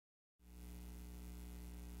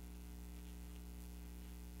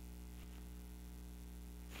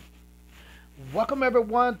Welcome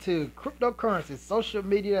everyone to Cryptocurrency Social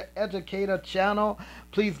Media Educator channel.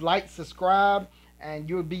 Please like, subscribe, and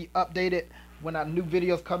you'll be updated when our new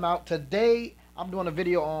videos come out. Today, I'm doing a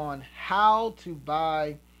video on how to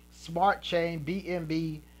buy Smart Chain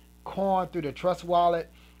BNB coin through the Trust Wallet.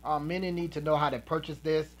 Many need to know how to purchase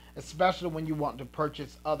this, especially when you want to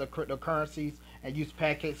purchase other cryptocurrencies and use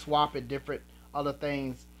Pancake Swap and different other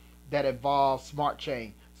things that involve Smart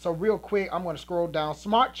Chain. So real quick, I'm going to scroll down.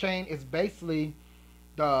 Smart Chain is basically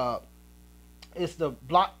the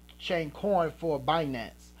blockchain coin for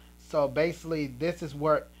Binance. So basically, this is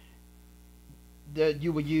what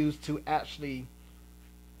you would use to actually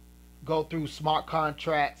go through smart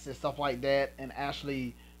contracts and stuff like that, and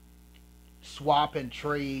actually swap and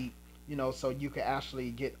trade. So you can actually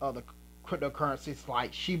get other cryptocurrencies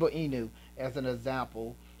like Shiba Inu as an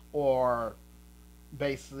example, or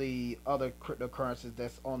basically other cryptocurrencies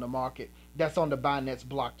that's on the market, that's on the Binance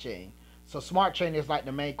blockchain. So Smart Chain is like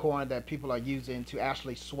the main coin that people are using to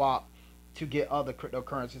actually swap to get other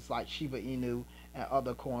cryptocurrencies like Shiba Inu and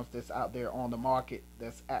other coins that's out there on the market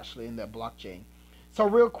that's actually in that blockchain. So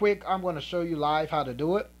real quick, I'm going to show you live how to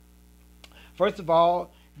do it. First of all,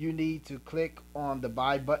 you need to click on the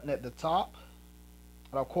buy button at the top.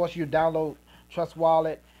 And of course, you download Trust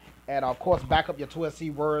Wallet. And of course, back up your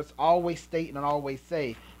 12C words. Always state and always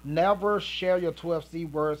say, never share your 12C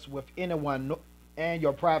words with anyone and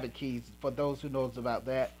your private keys, for those who knows about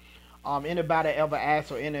that. Anybody ever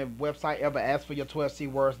asks, or any website ever asks for your 12C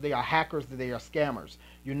words, they are hackers, they are scammers.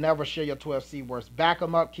 You never share your 12C words. Back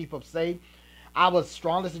them up, keep them safe. I would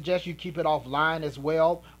strongly suggest you keep it offline as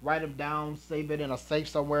well. Write them down, save it in a safe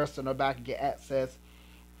somewhere so nobody can get access.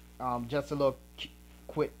 Just a little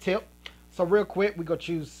quick tip. So real quick, we go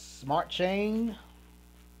choose Smart Chain.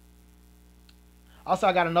 Also,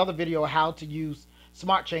 I got another video on how to use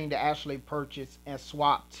Smart Chain to actually purchase and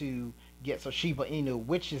swap to get some Shiba Inu,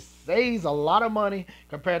 which saves a lot of money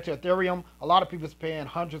compared to Ethereum. A lot of people's paying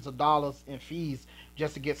hundreds of dollars in fees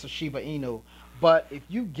just to get some Shiba Inu. But if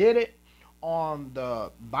you get it on the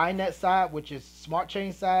Binance side, which is Smart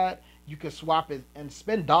Chain side, you can swap it and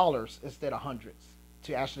spend dollars instead of hundreds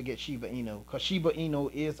to actually get Shiba Inu, because Shiba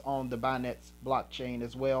Inu is on the Binance blockchain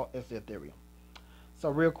as well as Ethereum. So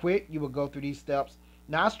real quick, you will go through these steps.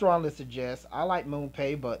 Now I strongly suggest, I like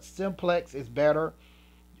MoonPay, but Simplex is better.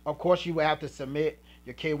 Of course, you will have to submit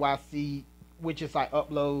your KYC, which is like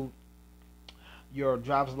upload your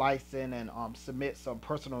driver's license and submit some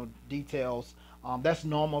personal details. That's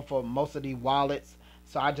normal for most of these wallets.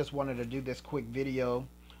 So I just wanted to do this quick video.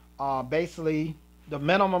 Basically, the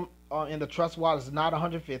minimum in the Trust Wallet is not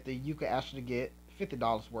 $150. You can actually get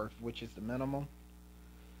 $50 worth, which is the minimum.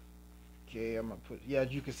 Okay, I'm gonna put, yeah,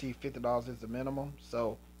 as you can see, $50 is the minimum.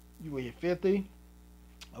 So you will get 50.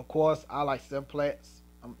 Of course, I like Simplex.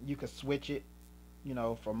 You can switch it,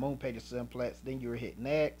 from MoonPay to Simplex. Then you will hit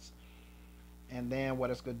next, and then what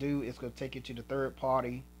it's gonna do is gonna take you to the third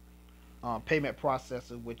party payment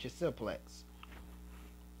processor, which is Simplex.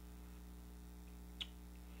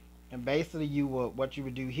 And basically, what you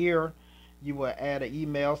would do here, you will add an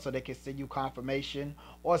email so they can send you confirmation,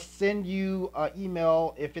 or send you an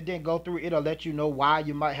email. If it didn't go through, it'll let you know why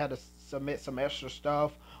you might have to submit some extra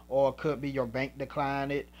stuff, or it could be your bank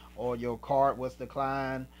declined it, or your card was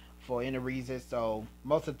declined for any reason. So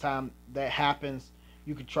most of the time that happens.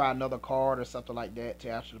 You could try another card or something like that to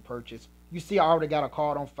actually purchase. You see, I already got a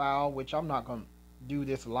card on file, which I'm not going to do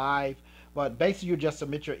this live. But basically, you just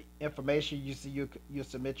submit your information. You see, you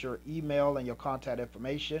submit your email and your contact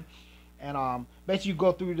information, and basically you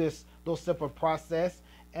go through this little simple process.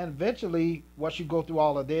 And eventually, once you go through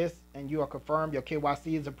all of this and you are confirmed, your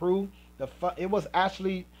KYC is approved. It was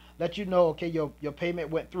actually let you know, okay, your payment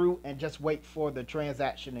went through, and just wait for the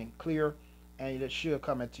transaction and clear, and it should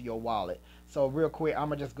come into your wallet. So real quick, I'm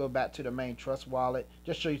gonna just go back to the main Trust Wallet,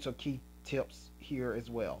 just show you some key tips here as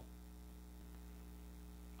well.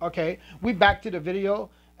 Okay, we back to the video,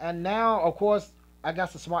 and now of course I got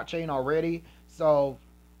some Smart Chain already. So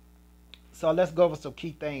let's go over some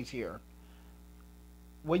key things here.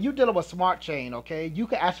 When you're dealing with Smart Chain, okay, you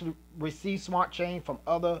can actually receive Smart Chain from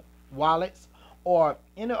other wallets or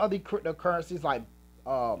any other cryptocurrencies like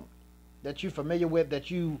that you're familiar with, that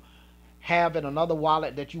you have in another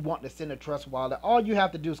wallet that you want to send a Trust Wallet. All you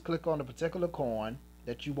have to do is click on the particular coin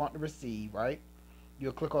that you want to receive, right?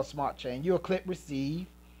 You'll click on Smart Chain, you'll click receive,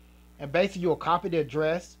 and basically you'll copy the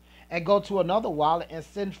address and go to another wallet and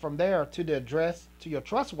send from there to the address to your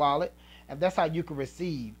Trust Wallet, and that's how you can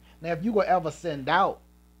receive. Now if you will ever send out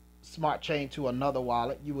Smart Chain to another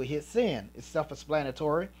wallet, you will hit send. It's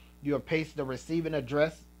self-explanatory. You'll paste the receiving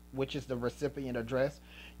address which is the recipient address.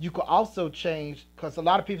 You could also change, because a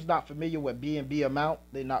lot of people's not familiar with BNB amount.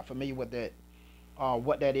 They're not familiar with that,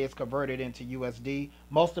 what that is converted into USD.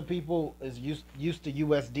 Most of the people is used to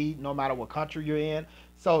USD no matter what country you're in.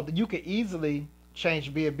 So you could easily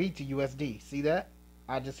change BNB to USD. See that?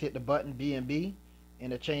 I just hit the button BNB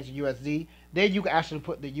and it changed to USD. Then you can actually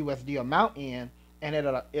put the USD amount in and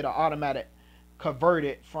it'll automatic convert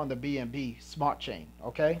it from the BNB smart chain.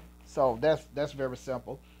 Okay? So that's very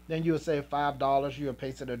simple. Then you would say $5, you would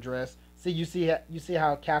paste an address. See, you see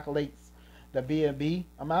how it calculates the BNB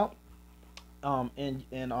amount in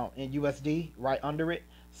USD right under it.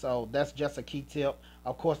 So that's just a key tip.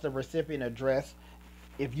 Of course, the recipient address.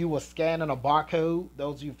 If you were scanning a barcode,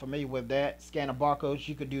 those of you familiar with that, scanning barcodes,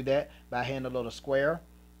 you could do that by hitting a little square,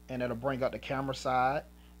 and it'll bring up the camera side.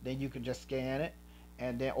 Then you can just scan it,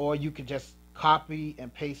 and then or you can just copy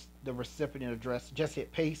and paste the recipient address. Just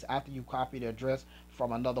hit paste after you copy the address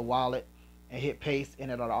from another wallet, and hit paste,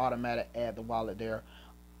 and it'll automatically add the wallet there.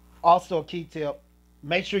 Also, a key tip: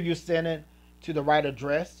 make sure you're sending to the right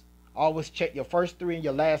address. Always check your first three and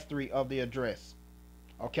your last three of the address.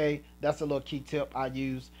 Okay, that's a little key tip I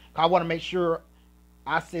use. I want to make sure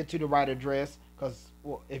I send to the right address, because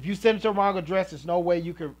if you send it to the wrong address, there's no way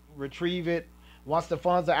you can retrieve it. Once the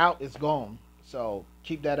funds are out, it's gone. So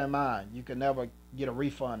keep that in mind. You can never get a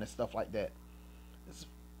refund and stuff like that,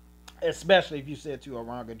 especially if you send it to a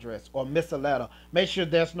wrong address or miss a letter. Make sure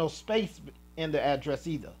there's no space in the address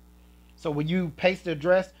either. So when you paste the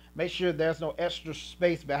address, make sure there's no extra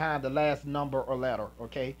space behind the last number or letter.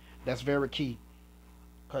 Okay, that's very key,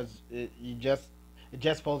 because it's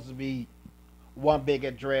just supposed to be one big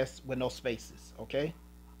address with no spaces. Okay.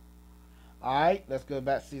 All right, let's go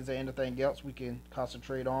back. See if there's anything else we can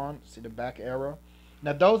concentrate on. See the back arrow.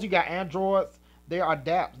 Now, those who got Androids, there are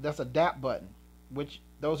dApps. That's a dApp button. Which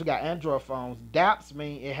those who got Android phones, dApps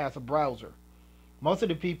mean it has a browser. Most of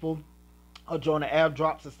the people are joining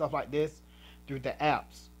airdrops and stuff like this through the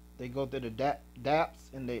apps. They go through the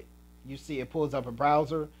dApps, and you see it pulls up a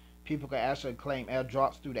browser. People can actually claim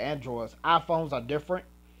airdrops through the Androids. iPhones are different.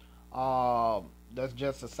 That's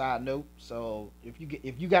just a side note. So if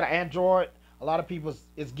you got an Android, a lot of people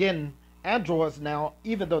is getting Androids now,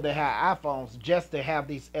 even though they have iPhones, just to have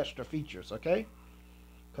these extra features. Okay,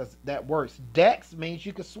 because that works. DEX means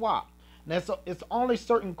you can swap. Now it's only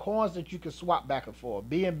certain coins that you can swap back and forth.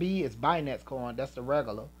 BNB is Binance coin. That's the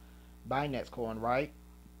regular Binance coin, right?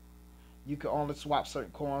 You can only swap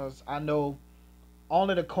certain coins. I know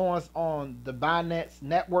only the coins on the Binance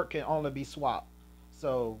network can only be swapped.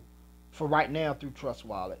 So for right now through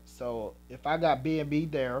Trustwallet. So if I got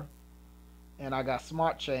BNB there, and I got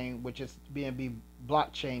Smart Chain, which is BNB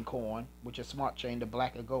blockchain coin, which is Smart Chain, the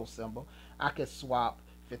black and gold symbol, I could swap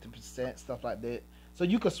 50%, stuff like that. So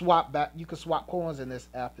you could swap back. You could swap coins in this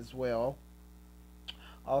app as well.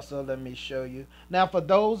 Also, let me show you. Now, for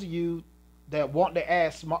those of you that want to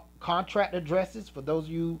add smart contract addresses, for those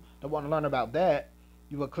of you that want to learn about that,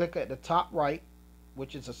 you will click at the top right,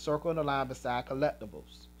 which is a circle and a line beside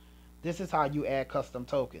collectibles. This is how you add custom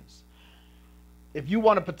tokens. If you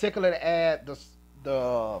want to particularly add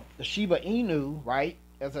the Shiba Inu, right,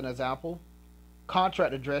 as an example,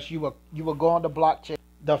 contract address, you will go on the blockchain.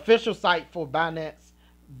 The official site for Binance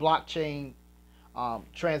blockchain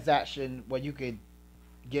transaction where you could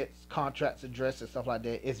get contracts address and stuff like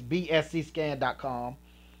that is bscscan.com.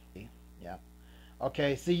 Yeah.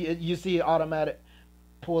 Okay. See, you see it automatic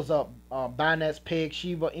pulls up Binance Peg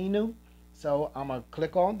Shiba Inu. So I'm gonna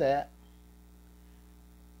click on that.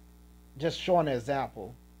 Just showing an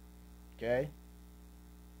example. Okay.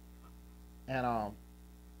 And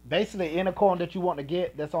basically any coin that you want to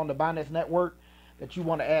get that's on the Binance network that you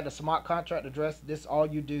want to add a smart contract address, this all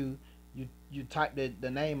you do, you type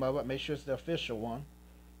the name of it, make sure it's the official one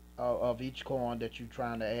of each coin that you're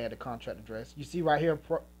trying to add a contract address. You see right here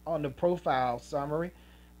on the profile summary,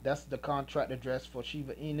 that's the contract address for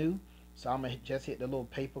Shiba Inu. So I'm going to just hit the little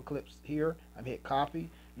paper clips here. I'm going to hit copy.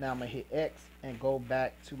 Now I'm going to hit X and go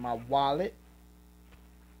back to my wallet.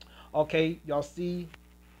 Okay, y'all see,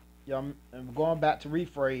 I'm going back to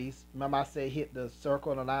rephrase. Remember I said hit the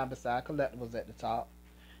circle and the line beside collectibles at the top.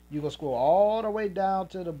 You can scroll all the way down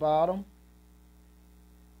to the bottom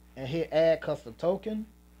and hit add custom token.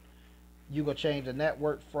 You can change the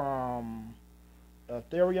network from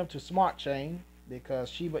Ethereum to Smart Chain because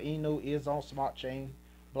Shiba Inu is on Smart Chain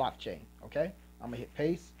blockchain. Okay, I'm gonna hit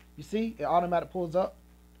paste. You see it automatically pulls up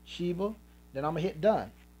Shiba. Then I'm gonna hit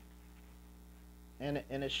done, and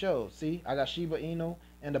it shows. See, I got Shiba Inu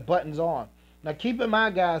and the button's on. Now keep in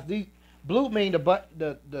mind, guys, the blue mean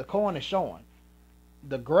the coin is showing.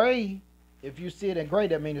 The gray, if you see it in gray,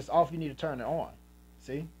 that means it's off. You need to turn it on.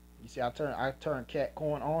 See, You see, I turn cat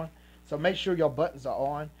coin on. So make sure your buttons are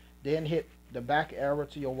on. Then hit the back arrow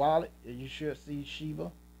to your wallet, and you should see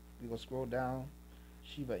Shiba. We gonna scroll down.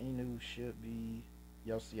 Shiba Inu should be.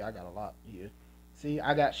 You'll see, I got a lot here. See,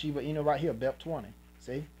 I got Shiba Inu right here, BEP20.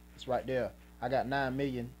 See, it's right there. I got 9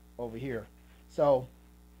 million over here. So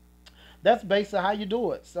that's basically how you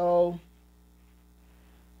do it. So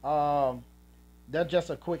um, that's just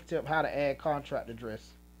a quick tip how to add contract address,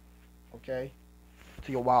 okay,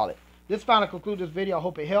 to your wallet. This finally concludes this video. I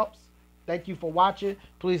hope it helps. Thank you for watching.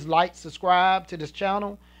 Please like, subscribe to this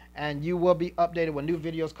channel, and you will be updated when new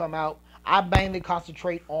videos come out. I mainly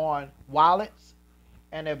concentrate on wallets,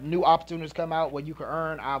 and if new opportunities come out where you can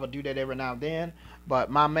earn, I will do that every now and then.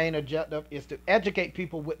 But my main objective is to educate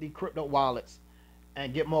people with the crypto wallets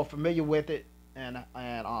and get more familiar with it, and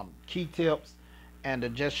key tips, and to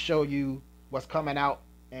just show you what's coming out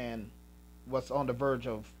and what's on the verge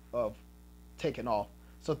of taking off.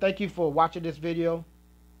 So thank you for watching this video.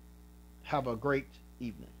 Have a great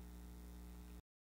evening.